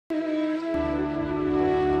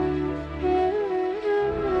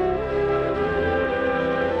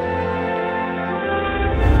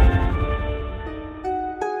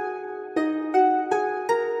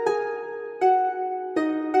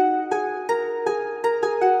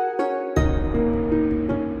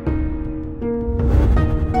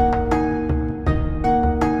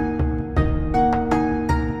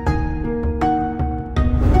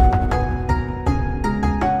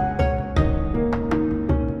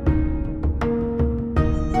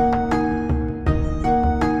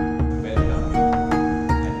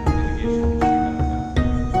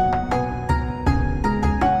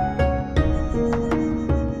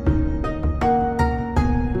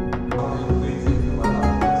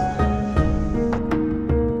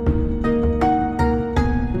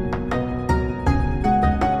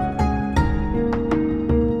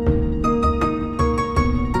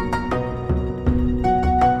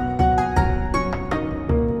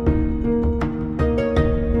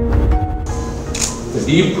The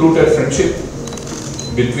deep-rooted friendship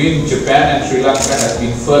between Japan and Sri Lanka has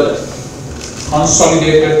been further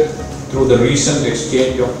consolidated through the recent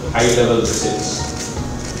exchange of high-level visits.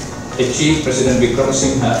 Chief President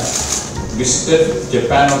Wickremesinghe visited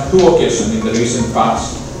Japan on 2 occasions in the recent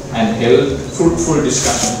past and held fruitful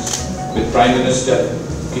discussions with Prime Minister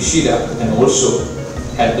Kishida and also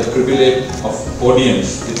had the privilege of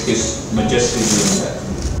audience with His Majesty during that.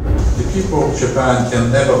 The people of Japan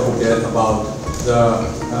can never forget about the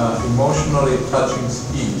emotionally touching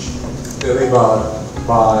speech delivered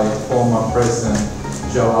by former President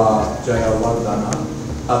Jayawardena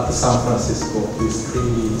at the San Francisco Peace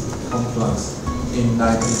Treaty Conference in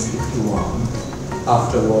 1951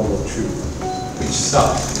 after World War II, which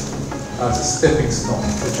served as a stepping stone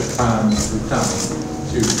for Japan's return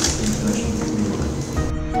to international